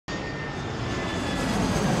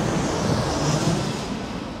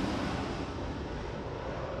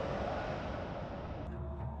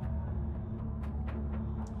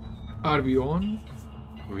Are we on?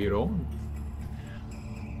 We're on.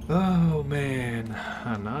 Oh man,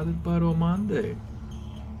 another Baro Monday.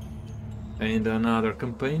 And another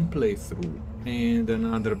campaign playthrough. And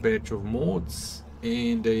another batch of mods.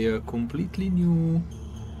 And a completely new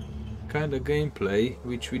kind of gameplay,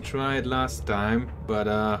 which we tried last time, but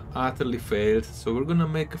utterly failed. So we're gonna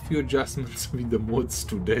make a few adjustments with the mods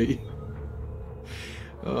today.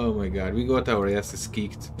 Oh my god, we got our asses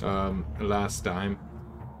kicked last time.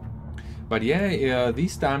 But yeah,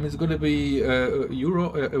 this time it's gonna be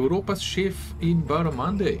Europa's shift in Baro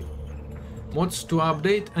Monday. Mods to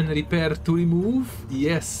update and repair to remove.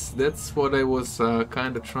 Yes, that's what I was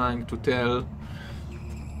kind of trying to tell.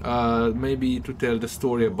 Maybe to tell the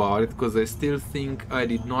story about it, because I still think I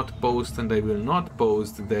did not post and I will not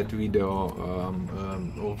post that video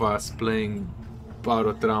of us playing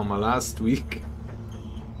Barotrauma last week.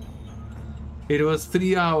 It was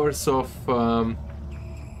 3 hours of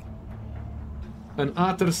an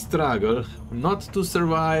utter struggle, not to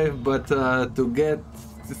survive, but to get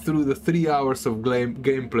through the 3 hours of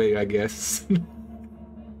gameplay, I guess.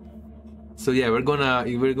 So yeah, we're gonna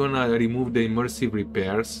remove the immersive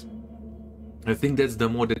repairs. I think that's the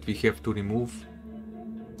mod that we have to remove.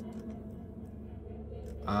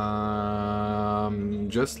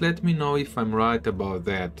 Just let me know if I'm right about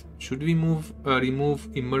that. Should we remove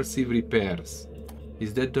immersive repairs?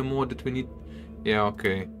 Is that the mod that we need? Yeah,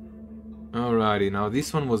 okay. Alrighty, now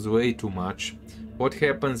this one was way too much. What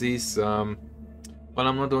happens is, well,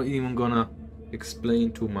 I'm not even gonna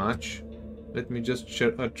explain too much. Let me just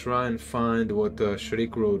try and find what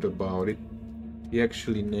Shriek wrote about it. He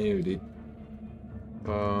actually nailed it.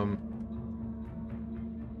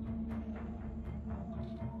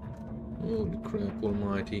 Holy crap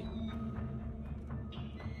almighty.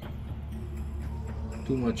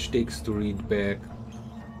 Too much text to read back.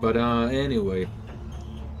 But anyway.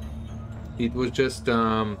 It was just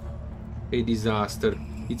a disaster.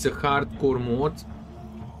 It's a hardcore mod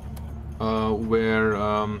where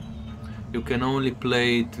you can only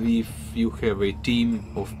play it if you have a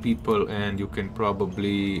team of people, and you can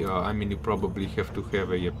probably, I mean, you probably have to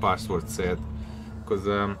have a password set, because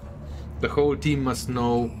the whole team must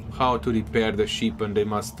know how to repair the ship, and they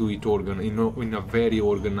must do it in a very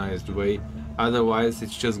organized way. Otherwise,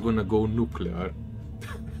 it's just gonna go nuclear.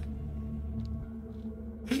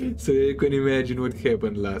 So you can imagine what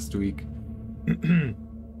happened last week.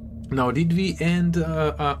 Now, did we end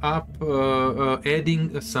up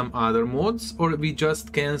adding some other mods, or we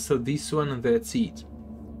just cancel this one and that's it?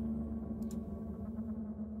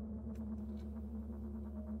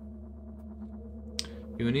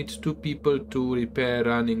 You need 2 people to repair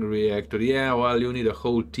running reactor. Yeah, well, you need a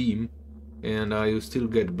whole team, and you still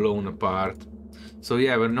get blown apart. So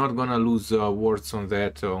yeah, we're not gonna lose words on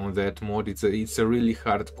that mod. It's a really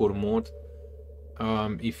hardcore mod.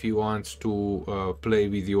 If you want to play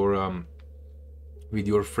with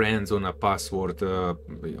your friends on a password,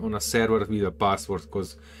 on a server with a password,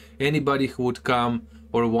 because anybody who would come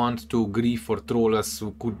or want to grief or troll us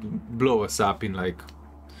could blow us up in like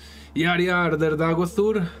yar der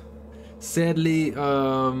Dagothur. Sadly,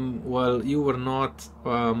 well, you were not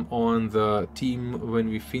on the team when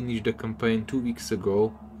we finished the campaign 2 weeks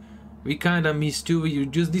ago. We kinda missed you. You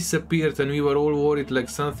just disappeared, and we were all worried like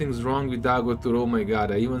something's wrong with Dagothur. Oh my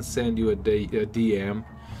god, I even sent you a DM.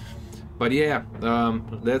 But yeah,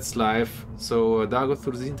 that's life. So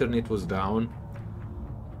Dagothur's internet was down.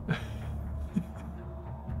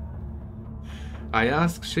 I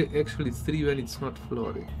asked, actually it's 3 when it's not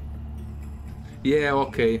flooded. Yeah,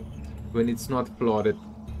 okay. When it's not plotted.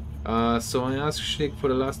 So I asked Shake for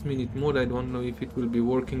a last minute mod. I don't know if it will be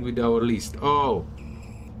working with our list. Oh,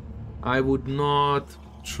 I would not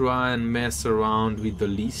try and mess around with the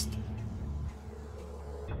list.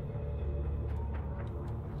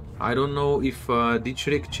 I don't know if did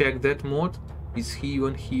Shake check that mod? Is he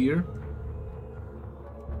even here?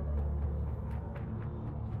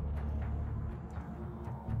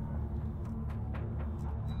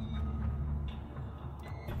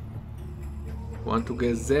 One to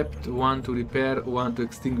get zapped, one to repair, one to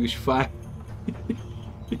extinguish fire.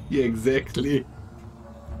 Yeah, exactly.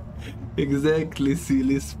 Exactly,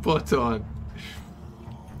 silly, spot on.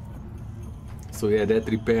 So yeah, that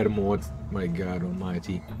repair mode, my god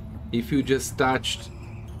almighty. If you just touched,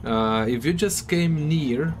 if you just came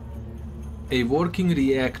near a working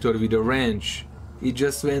reactor with a wrench, it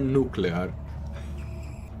just went nuclear.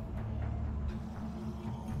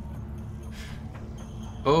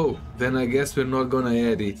 Oh, then I guess we're not gonna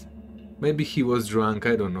add it. Maybe he was drunk,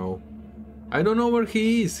 I don't know. I don't know where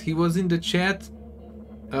he is. He was in the chat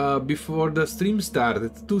before the stream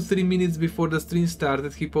started, 2-3 minutes before the stream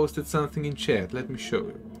started, he posted something in chat. Let me show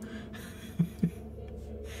you.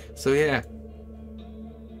 So yeah.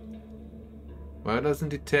 Why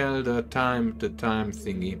doesn't it tell the time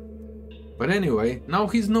thingy? But anyway, now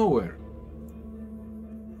he's nowhere.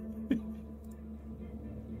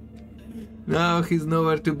 Now he's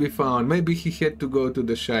nowhere to be found. Maybe he had to go to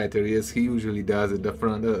the Shiter, as he usually does at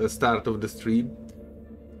the start of the stream.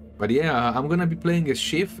 But yeah, I'm gonna be playing as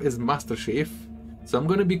chef, as master chef. So I'm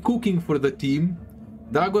gonna be cooking for the team.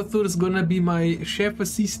 Dagothur's gonna be my chef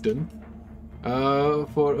assistant.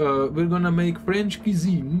 We're gonna make French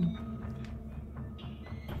cuisine.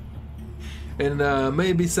 And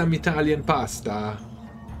maybe some Italian pasta.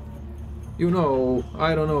 You know,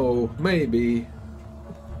 I don't know, maybe.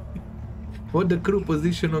 What the crew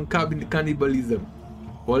position on cannibalism?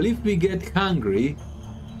 Well, if we get hungry,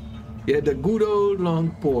 yeah, the good old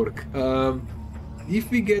long pork.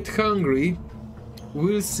 If we get hungry,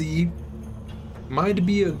 we'll see. Might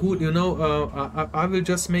be a good, you know, I will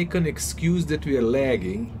just make an excuse that we are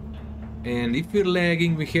lagging. And if we're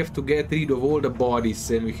lagging, we have to get rid of all the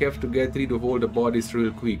bodies, and we have to get rid of all the bodies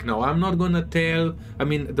real quick. Now, I'm not gonna tell, I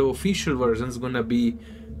mean, the official version is gonna be,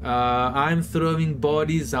 I'm throwing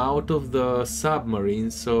bodies out of the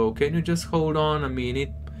submarine, so can you just hold on a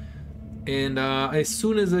minute? And as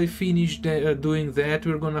soon as I finish doing that,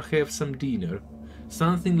 we're gonna have some dinner.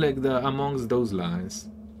 Something like amongst those lines.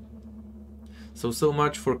 So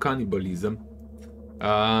much for cannibalism.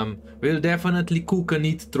 We'll definitely cook and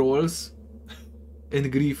eat trolls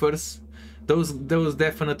and griefers. Those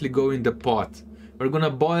definitely go in the pot. We're gonna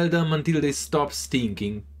boil them until they stop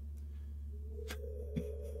stinking.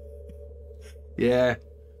 Yeah,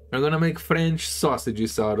 we're gonna make French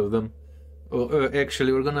sausages out of them.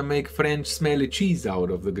 Actually, we're gonna make French smelly cheese out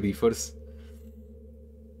of the griefers.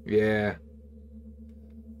 Yeah.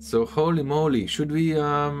 So holy moly, should we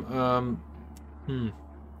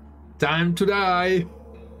time to die.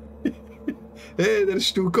 Hey,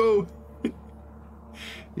 there's Stuko.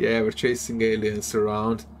 Yeah, we're chasing aliens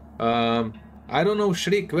around. I don't know,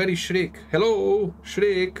 Shriek. Where is Shriek? Hello,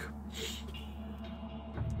 Shriek.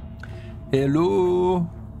 Hello.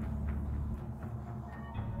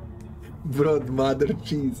 Broad mother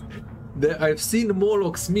cheese. I've seen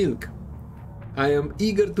Moloch's milk. I am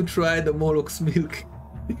eager to try the Moloch's milk.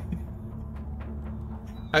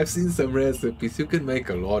 I've seen some recipes. You can make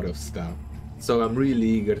a lot of stuff. So I'm really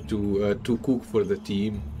eager to cook for the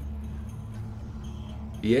team.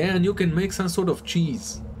 Yeah, and you can make some sort of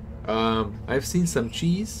cheese. I've seen some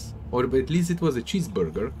cheese, or at least it was a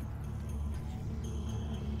cheeseburger.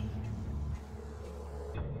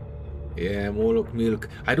 Yeah, Moloch milk.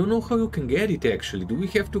 I don't know how you can get it actually. Do we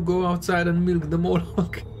have to go outside and milk the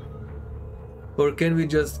Moloch? Or can we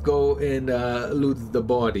just go and loot the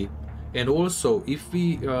body? And also, if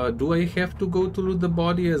we do, I have to go to loot the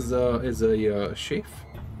body as a chef?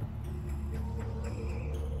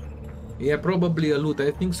 Yeah, probably a loot.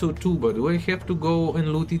 I think so too. But do I have to go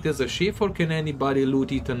and loot it as a chef, or can anybody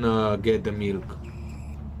loot it and get the milk?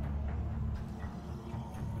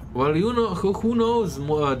 Well, you know, who knows,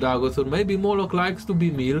 Dagothur? Maybe Moloch likes to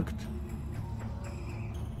be milked.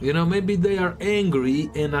 You know, maybe they are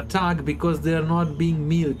angry and attack because they are not being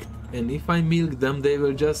milked. And if I milk them, they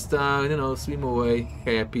will just, you know, swim away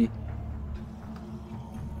happy.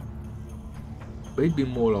 Baby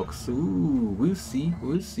Molochs. Ooh, we'll see,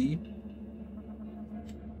 we'll see.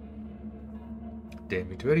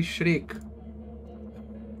 Damn it, where is Shriek?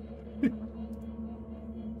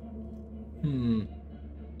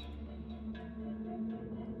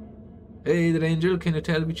 Hey, the angel, can you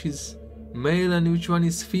tell which is male and which one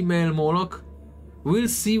is female Moloch? We'll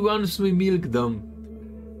see once we milk them.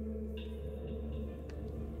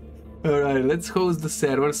 Alright, let's host the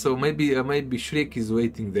server. So maybe Shriek is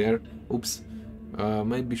waiting there. Oops.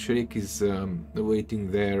 Maybe Shriek is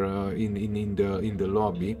waiting there in the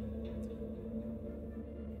lobby.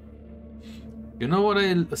 You know what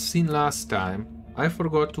I seen last time? I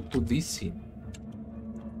forgot to put this in.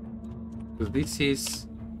 Because this is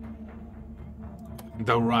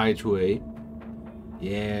the right way.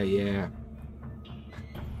 Yeah.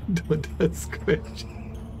 Don't ask questions.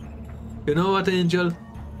 You know what, Angel?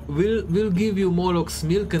 We'll give you Moloch's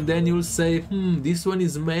milk, and then you'll say, this one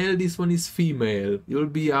is male, this one is female. You'll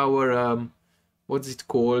be our what's it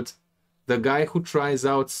called? The guy who tries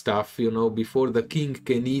out stuff, you know, before the king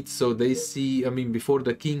can eat, so they see, I mean, before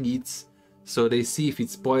the king eats, so they see if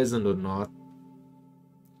it's poisoned or not.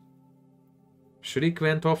 Shriek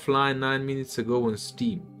went offline 9 minutes ago on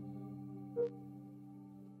Steam.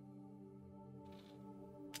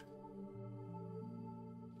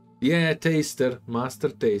 Yeah, taster, master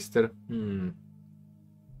taster.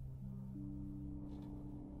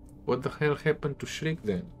 What the hell happened to Shriek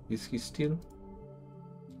then? Is he still?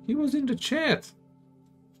 He was in the chat.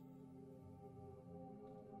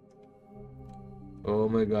 Oh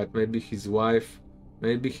my god, maybe his wife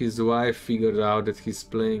figured out that he's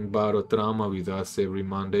playing Barotrauma with us every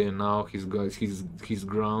Monday and now he's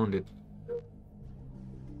grounded.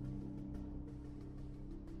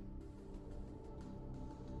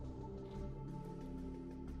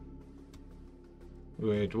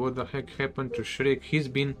 Wait, what the heck happened to Shriek? He's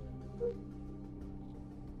been...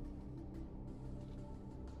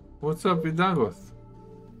 What's up with Dagoth?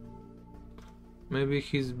 Maybe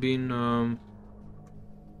he's been,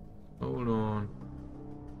 hold on.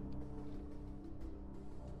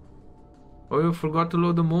 Oh, you forgot to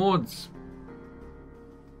load the mods.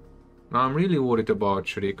 Now I'm really worried about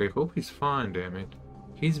Shriek. I hope he's fine, damn it.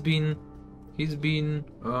 He's been in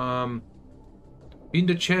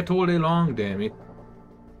the chat all day long, damn it.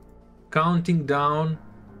 Counting down.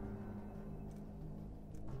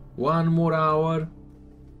 1 more hour.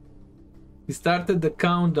 He started the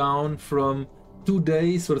countdown from 2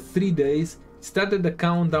 days or 3 days. He started the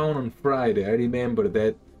countdown on Friday. I remember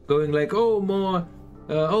that. Going like, oh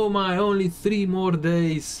my, only 3 more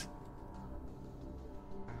days.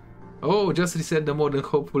 Oh, just reset the mod and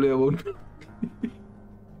hopefully I won't.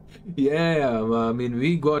 Yeah, I mean,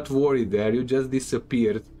 we got worried there. You just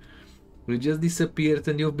disappeared. You just disappeared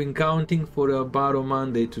and you've been counting for a Baro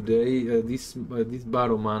Monday today. This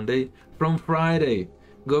Baro Monday from Friday.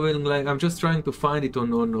 Going like, I'm just trying to find it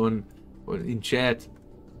on in chat.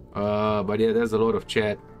 But yeah, there's a lot of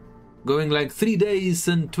chat. Going like 3 days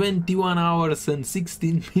and 21 hours and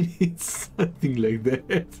 16 minutes. Something like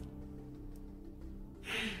that.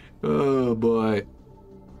 Oh boy.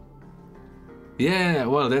 Yeah,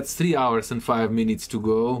 well, that's 3 hours and 5 minutes to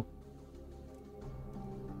go.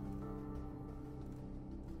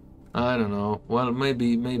 I don't know. Well,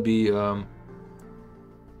 maybe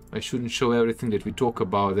I shouldn't show everything that we talk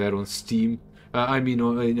about there on Steam. I mean,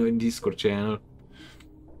 in Discord channel.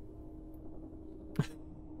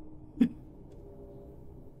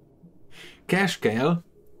 Cash Cal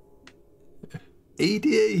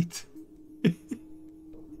 88.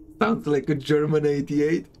 Sounds like a German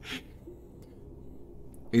 88.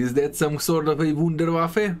 Is that some sort of a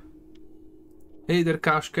Wunderwaffe? Hey there,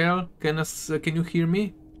 Cash Cal. Can you hear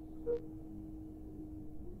me?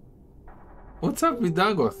 What's up with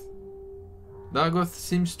Dagoth? Dagoth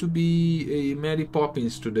seems to be a Mary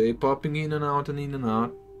Poppins today, popping in and out and in and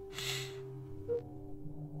out.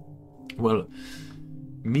 Well,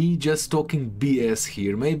 me just talking BS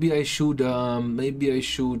here. Maybe I should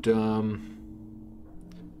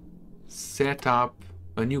set up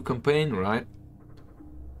a new campaign, right?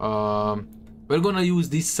 We're gonna use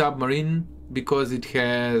this submarine because it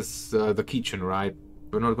has the kitchen, right?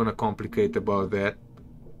 We're not gonna complicate about that.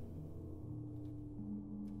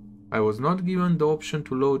 I was not given the option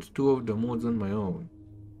to load 2 of the mods on my own.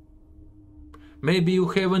 Maybe you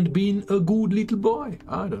haven't been a good little boy.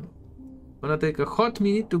 I don't know. Gonna take a hot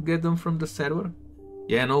minute to get them from the server.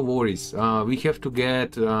 Yeah, no worries. We have to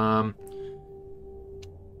get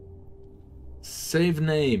save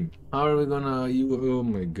name. How are we gonna use? Oh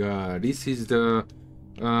my god, this is the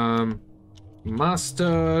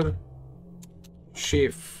master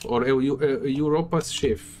chef or Europa's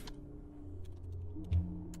chef.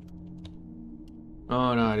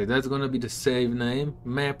 Alrighty, that's gonna be the save name.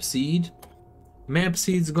 Map seed. Map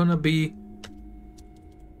seed's gonna be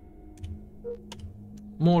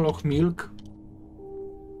Moloch milk.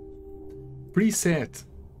 Preset.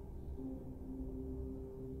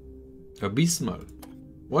 Abysmal.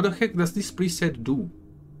 What the heck does this preset do?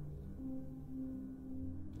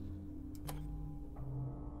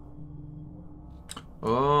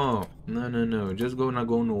 Oh, no. Just gonna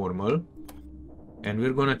go normal. And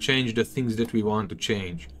we're gonna change the things that we want to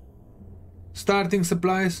change. Starting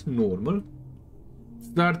supplies, normal.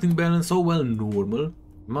 Starting balance, oh well, normal.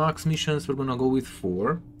 Max missions, we're gonna go with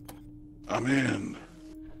 4. I'm in.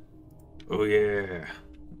 Oh yeah.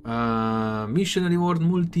 Mission reward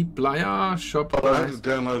multiplier, shop I had price. to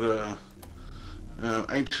download a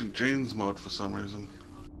Ancient Genes mod for some reason.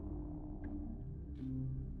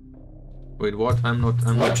 Wait, what? I'm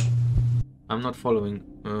not following.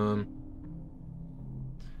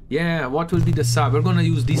 Yeah, what will be the sub? We're gonna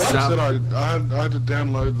use this I sub. said I had to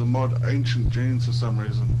download the mod Ancient Genes for some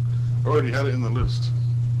reason. I already had it in the list.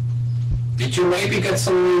 Did you maybe get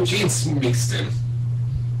some new genes mixed in?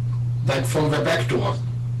 Like from the back door?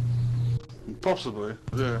 Possibly.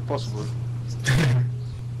 Yeah, possibly.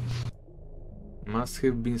 Must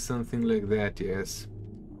have been something like that, yes.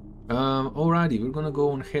 Alrighty, we're gonna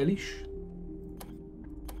go on Hellish.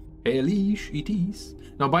 Hellish it is.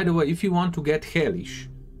 Now, by the way, if you want to get Hellish,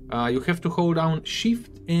 you have to hold down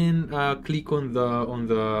Shift and click on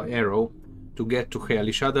the arrow to get to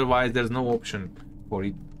Hellish. Otherwise, there's no option for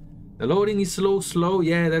it. The loading is slow.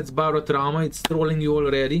 Yeah, that's Barotrauma. It's trolling you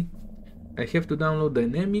already. I have to download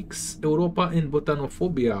Dynamics, Europa, and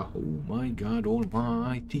Botanophobia. Oh my god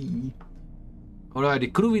almighty.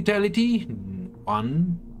 Alright, crew vitality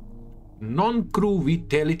 1. Non-crew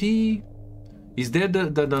vitality. Is that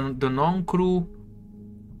the non-crew?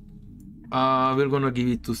 We're gonna give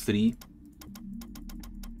it to 3.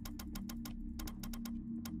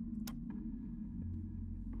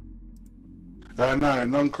 No,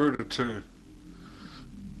 non-crew to 2.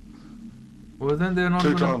 Well, then they're not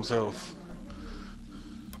 2 gonna... times health.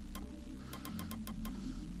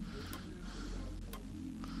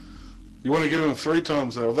 You want to give them 3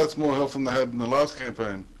 times health. That's more health than they had in the last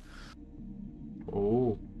campaign.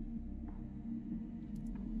 Oh.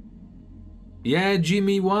 Yeah,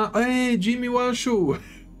 Jimmy Hey, Jimmy Wanshu.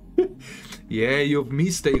 Yeah, you've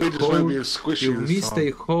missed a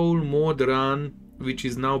whole mod run, which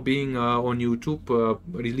is now being on YouTube,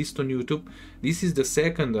 released on YouTube. This is the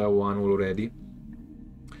second one already.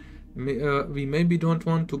 We maybe don't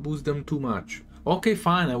want to boost them too much. Okay,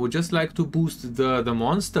 fine. I would just like to boost the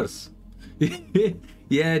monsters.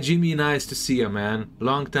 Yeah, Jimmy, nice to see you, man.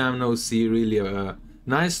 Long time no see, really.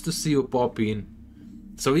 Nice to see you pop in.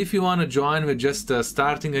 So if you want to join, we're just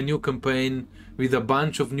starting a new campaign with a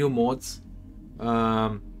bunch of new mods.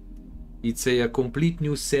 It's a complete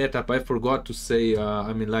new setup. I forgot to say,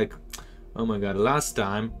 I mean, like, oh my god, last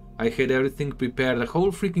time I had everything prepared, a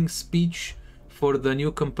whole freaking speech for the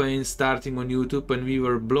new campaign starting on YouTube, and we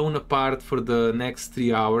were blown apart for the next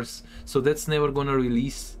 3 hours. So that's never gonna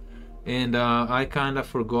release. And I kind of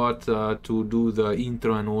forgot to do the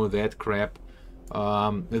intro and all that crap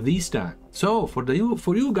this time. So for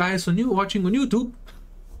you guys watching on YouTube,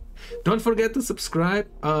 don't forget to subscribe,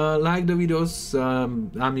 like the videos.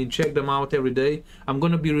 I mean, check them out every day. I'm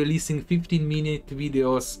gonna be releasing 15-minute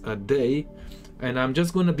videos a day, and I'm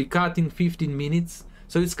just gonna be cutting 15 minutes.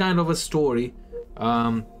 So it's kind of a story.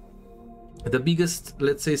 The biggest,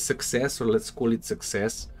 let's say, success, or let's call it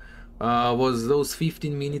success, was those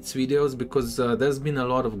 15 minutes videos, because there's been a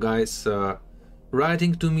lot of guys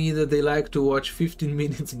writing to me that they like to watch 15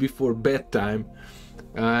 minutes before bedtime,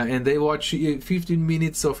 and they watch 15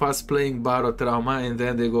 minutes of us playing Barotrauma, and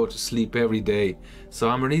then they go to sleep every day. So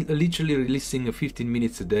I'm literally releasing 15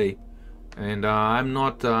 minutes a day, and I'm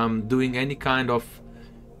not doing any kind of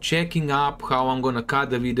checking up how I'm gonna cut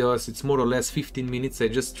the videos. It's more or less 15 minutes. I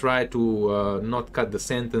just try to not cut the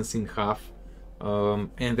sentence in half.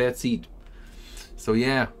 And that's it. So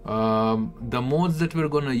yeah, the mods that we're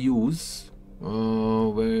gonna use,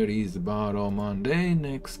 where is Baro Monday,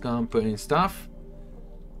 next campaign stuff.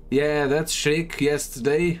 Yeah, that's Shriek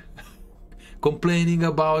yesterday complaining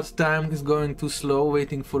about time is going too slow,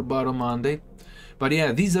 waiting for Baro Monday. But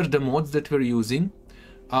yeah, these are the mods that we're using.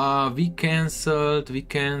 We cancelled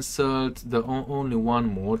the only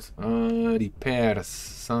one mod, repairs,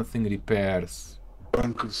 something repairs.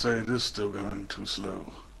 One could say it is still going too slow.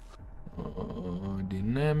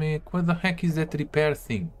 Dynamic. What the heck is that repair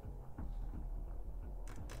thing?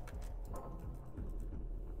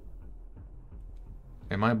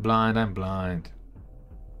 Am I blind? I'm blind.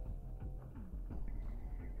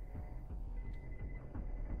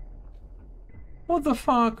 What the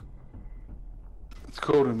fuck? It's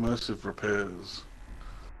called immersive repairs.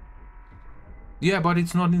 Yeah, but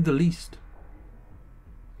it's not in the list.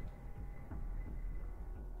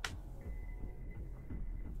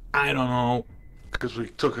 I don't know. Because we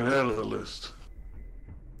took it out of the list.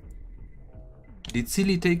 Did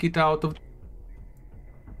Silly take it out of...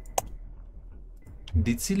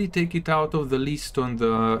 Did Silly take it out of the list on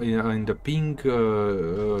the in the pink?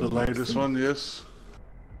 The latest one, yes.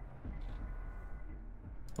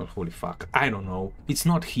 Well, holy fuck! I don't know. It's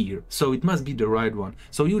not here, so it must be the right one.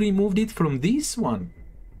 So you removed it from this one.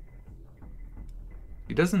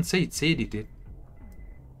 It doesn't say it's edited.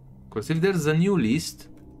 Because if there's a new list,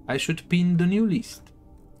 I should pin the new list.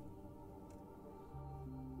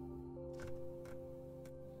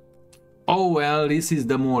 Oh well, this is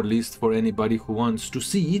the mod list for anybody who wants to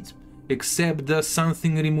see it, except the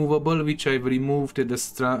something removable, which I've removed at the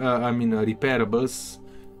repairables,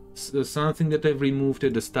 something that I've removed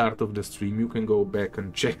at the start of the stream. You can go back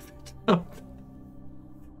and check that out.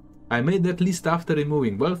 I made that list after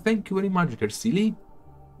removing. Well, thank you very much there, Silly.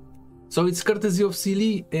 So it's courtesy of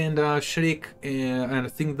Silly and Shriek, and I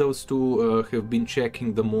think those two have been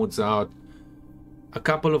checking the mods out a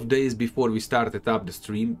couple of days before we started up the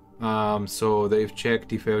stream. So they've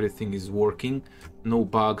checked if everything is working, no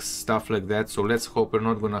bugs, stuff like that. So let's hope we're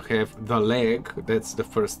not gonna have the lag. That's the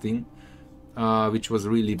first thing, which was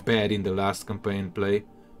really bad in the last campaign play,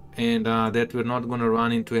 and that we're not gonna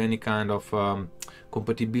run into any kind of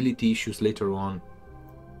compatibility issues later on.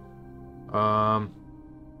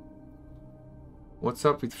 What's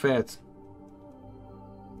up with Fat?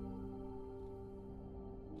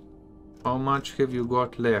 How much have you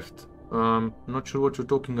got left? Not sure what you're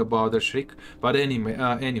talking about, Ashrik. But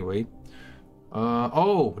anyway.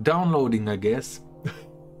 Oh, downloading, I guess.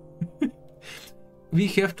 We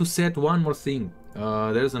have to set one more thing.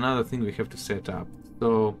 There's another thing we have to set up.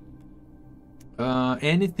 So,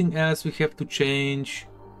 anything else we have to change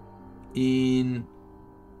in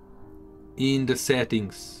the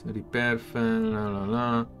settings? Repair fan, la la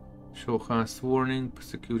la. Show has warning,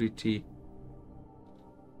 security.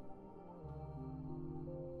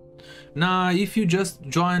 Nah, if you just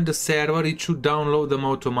join the server, it should download them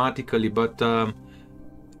automatically, but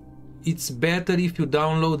it's better if you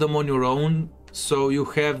download them on your own, so you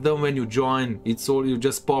have them when you join. It's all, you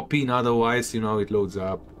just pop in, otherwise, you know, it loads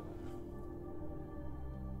up.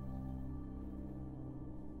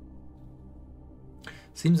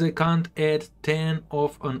 Seems I can't add 10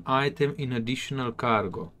 of an item in additional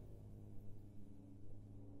cargo.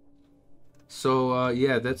 So,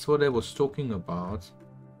 yeah, that's what I was talking about.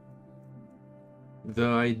 The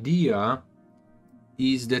idea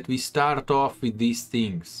is that we start off with these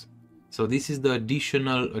things. So this is the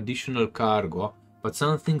additional cargo, but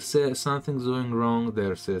something's going wrong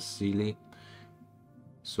there, says Silly.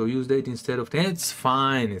 So use that instead of 10. It's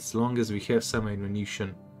fine as long as we have some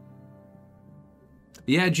ammunition.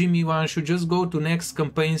 Yeah, Jimmy, one should just go to next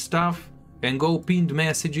campaign stuff and go pinned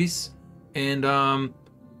messages, and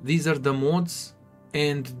these are the mods,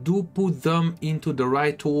 and do put them into the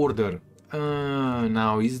right order.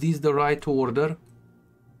 Now, is this the right order?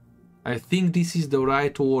 I think this is the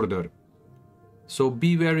right order. So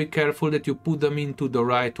be very careful that you put them into the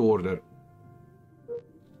right order.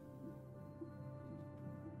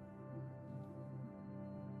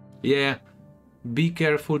 Yeah, be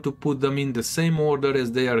careful to put them in the same order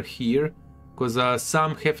as they are here, because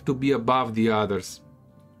some have to be above the others.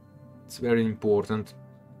 It's very important.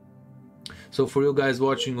 So for you guys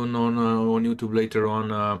watching on YouTube later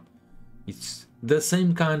on, it's the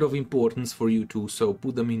same kind of importance for you too, so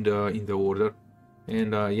put them in the order.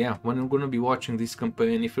 And yeah, when you're gonna be watching this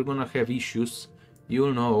campaign, if you're gonna have issues,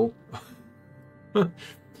 you'll know.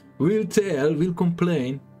 We'll tell, we'll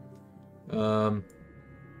complain. But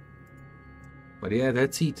yeah,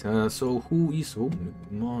 that's it. So who is who?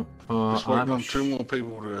 Just waiting on 2 more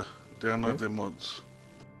people to download their mods.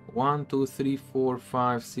 1, 2, 3, 4,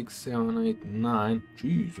 5, 6, 7, 8, 9.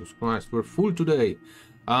 Jesus Christ, we're full today.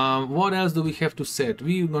 What else do we have to set?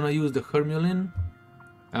 We're gonna use the Hermulin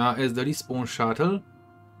as the respawn shuttle.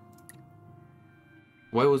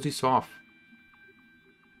 Why was this off?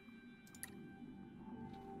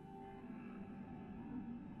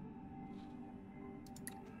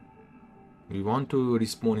 We want to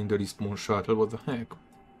respawn in the respawn shuttle, what the heck?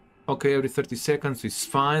 Okay, every 30 seconds is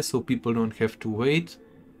fine, so people don't have to wait.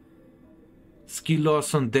 Skill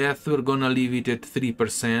loss on death, we're gonna leave it at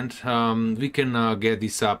 3%. We can get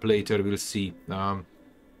this up later, we'll see.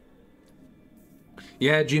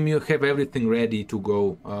 Yeah, Jimmy, you have everything ready to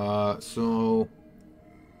go. So...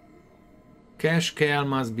 Cash Cal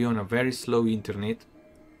must be on a very slow internet.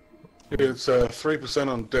 It's 3%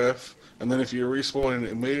 on death, and then if you respawn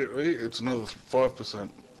it immediately, it's another 5%.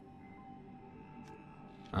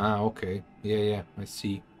 Ah, okay. Yeah, I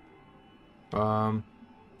see.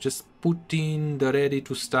 Just put in the ready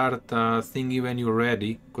to start thingy when you're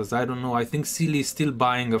ready, because I don't know, I think Silly is still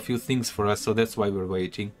buying a few things for us, so that's why we're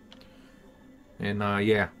waiting. And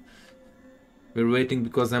yeah, we're waiting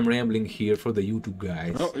because I'm rambling here for the YouTube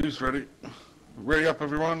guys. Oh, he's ready. Ready up,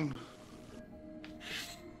 everyone.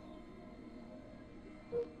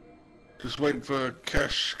 Just waiting for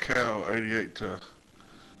Cash Cow 88 to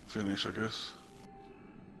finish, I guess.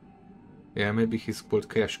 Yeah, maybe he's called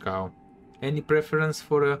Cash Cow. Any preference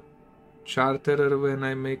for a charterer when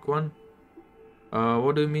I make one?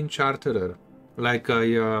 What do you mean charterer? Like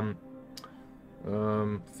a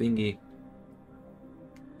thingy.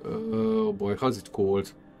 Oh boy, how's it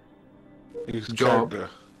called? His Job. character.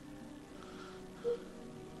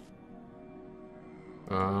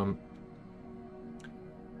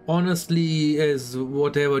 Honestly, as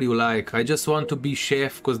whatever you like. I just want to be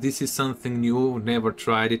chef because this is something new. Never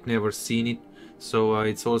tried it, never seen it. So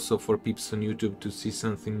it's also for peeps on YouTube to see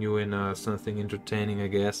something new and something entertaining, I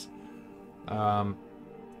guess.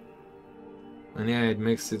 And yeah, it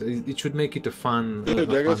makes it. It should make it a fun. Yeah, A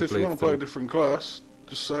Daggers, fun if you want to play a playthrough. different class,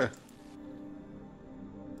 just say.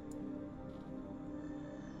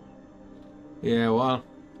 Yeah, well,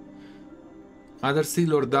 either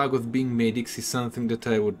Seal or Dagoth being medics is something that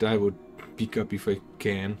I would pick up if I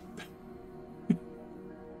can.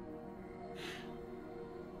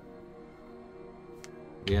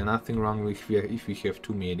 Yeah, nothing wrong with if we have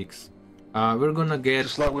two medics. We're gonna get.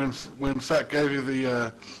 Just like when Fat gave you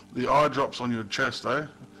the eye drops on your chest, eh?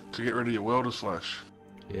 To get rid of your welder's flash.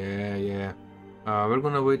 Yeah, yeah. We're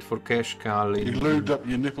gonna wait for Cash Cal. You lubed up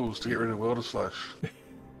your nipples to get rid of welder's flash.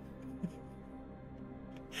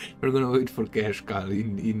 We're gonna wait for Cash Cal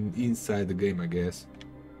inside the game, I guess.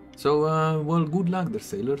 So, well, good luck there,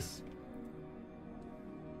 sailors.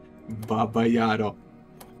 Baba Yaro.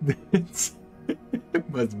 That's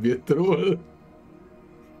must be a troll.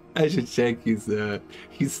 I should check his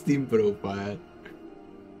Steam profile.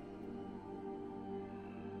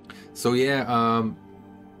 So yeah,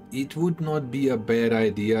 it would not be a bad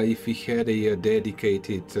idea if we had a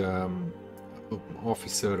dedicated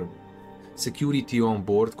officer security on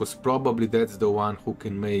board, because probably that's the one who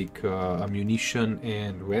can make ammunition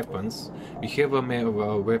and weapons. We have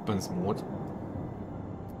a weapons mod.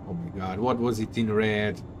 Oh my god, what was it in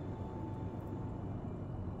red?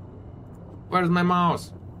 Where's my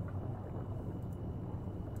mouse?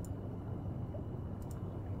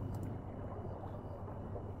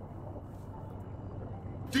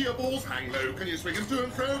 Do your balls hang low? Can you swing them to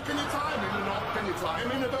and fro? Can you tie them in a knot? Can you tie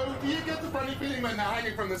them in a bow? Do you get the funny feeling when they're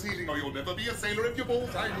hanging from the ceiling? Or you'll never be a sailor if your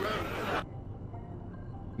balls hang low.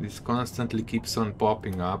 This constantly keeps on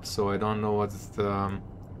popping up, so I don't know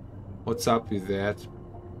what's up with that.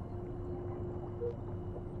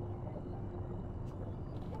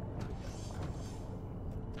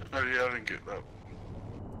 Oh yeah, I didn't get that.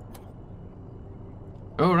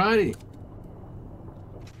 Alrighty.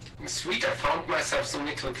 Sweet, I found myself some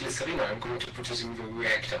nitroglycerin. I'm going to put it in the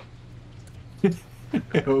reactor.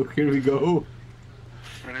 Oh, here we go.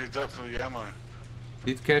 We need that for the ammo.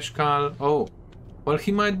 Did Cash Cal? Oh, well,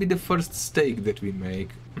 he might be the first stake that we make.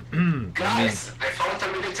 Guys, I found a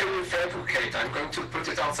military fabricate. I'm going to put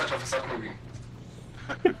it outside of a submarine.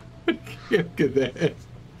 Look at that.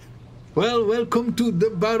 Well, welcome to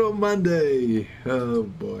the Battle Monday. Oh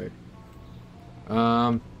boy.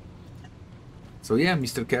 So yeah,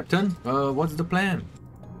 Mr. Captain, what's the plan?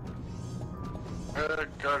 Go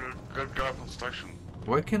up on station.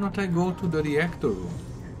 Why cannot I go to the reactor room?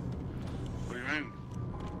 What do you mean?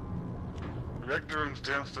 The reactor room's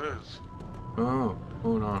downstairs. Oh,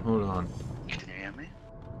 hold on. Can you hear me?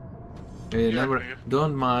 Hey, Yeah, never. yeah.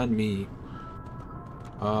 Don't mind me.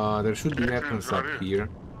 There should be Reactor weapons room's up right here.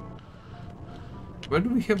 Where do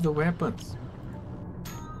we have the weapons?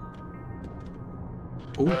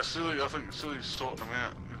 Oh, Silly, I think Silly's sorting them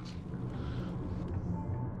out.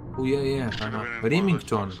 oh yeah. Should have been in one of those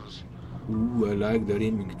Remington. boxes. Ooh, I like the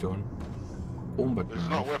Remington. Combat There's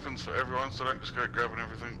knife. not weapons for everyone, so don't just go grabbing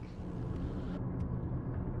everything.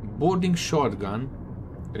 Boarding shotgun.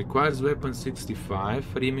 Requires weapon 65.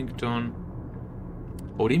 Remington.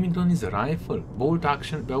 Oh, Remington is a rifle. Bolt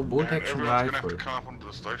action And action everyone's gonna have rifle. to come up onto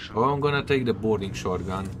the station. Oh, I'm gonna take the boarding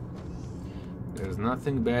shotgun. There's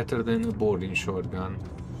nothing better than a boarding shotgun.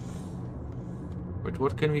 But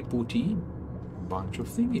what can we put in? Bunch of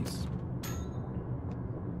thingies.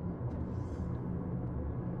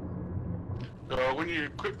 When you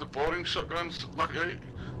equip the boarding shotguns, luckily,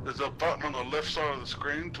 there's a button on the left side of the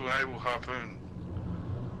screen to enable harpoon.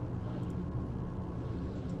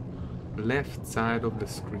 Left side of the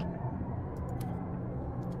screen.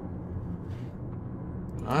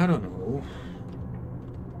 I don't know.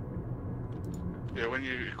 Yeah, when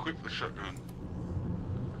you equip the shotgun.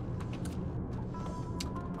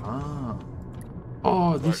 Ah.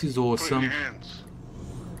 Oh, this is Put it in awesome. your hands.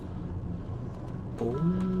 Oh.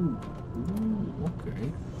 Ooh,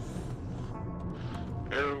 okay.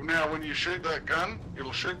 Now, when you shoot that gun,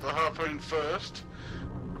 it'll shoot the harpoon first,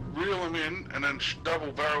 reel them in, and then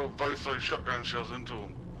double barrel both those shotgun shells into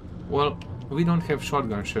them. Well, we don't have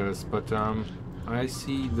shotgun shells, but I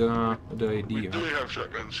see the We idea. do have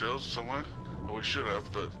shotgun shells somewhere, or we should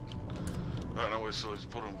have, but I don't know where Silly's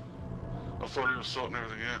put them. I thought he was sorting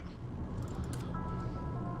everything out.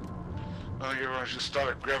 I think everyone's just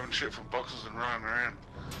started grabbing shit from boxes and running around.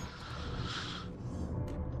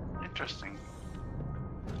 Interesting.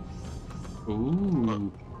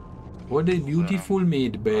 Ooh. What a beautiful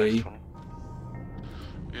maid bay. Rifle.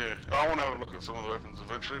 Yeah, I want to have a look at some of the weapons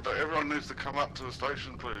eventually, but everyone needs to come up to the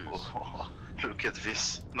station, please. Oh, look at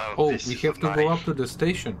this. Now Oh, this we is have a to go up knife. to the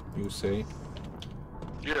station, you say?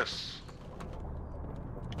 Yes.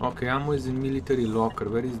 Okay, ammo is in military locker.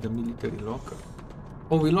 Where is the military locker?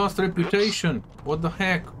 Oh, we lost reputation. What the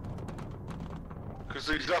heck? Because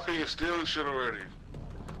he's lucky you're stealing shit already.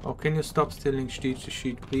 Oh, can you stop stealing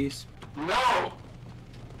shit, please? No!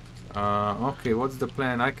 Okay, what's the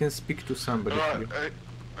plan? I can speak to somebody.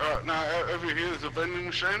 Alright, now over here there's a vending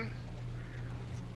machine.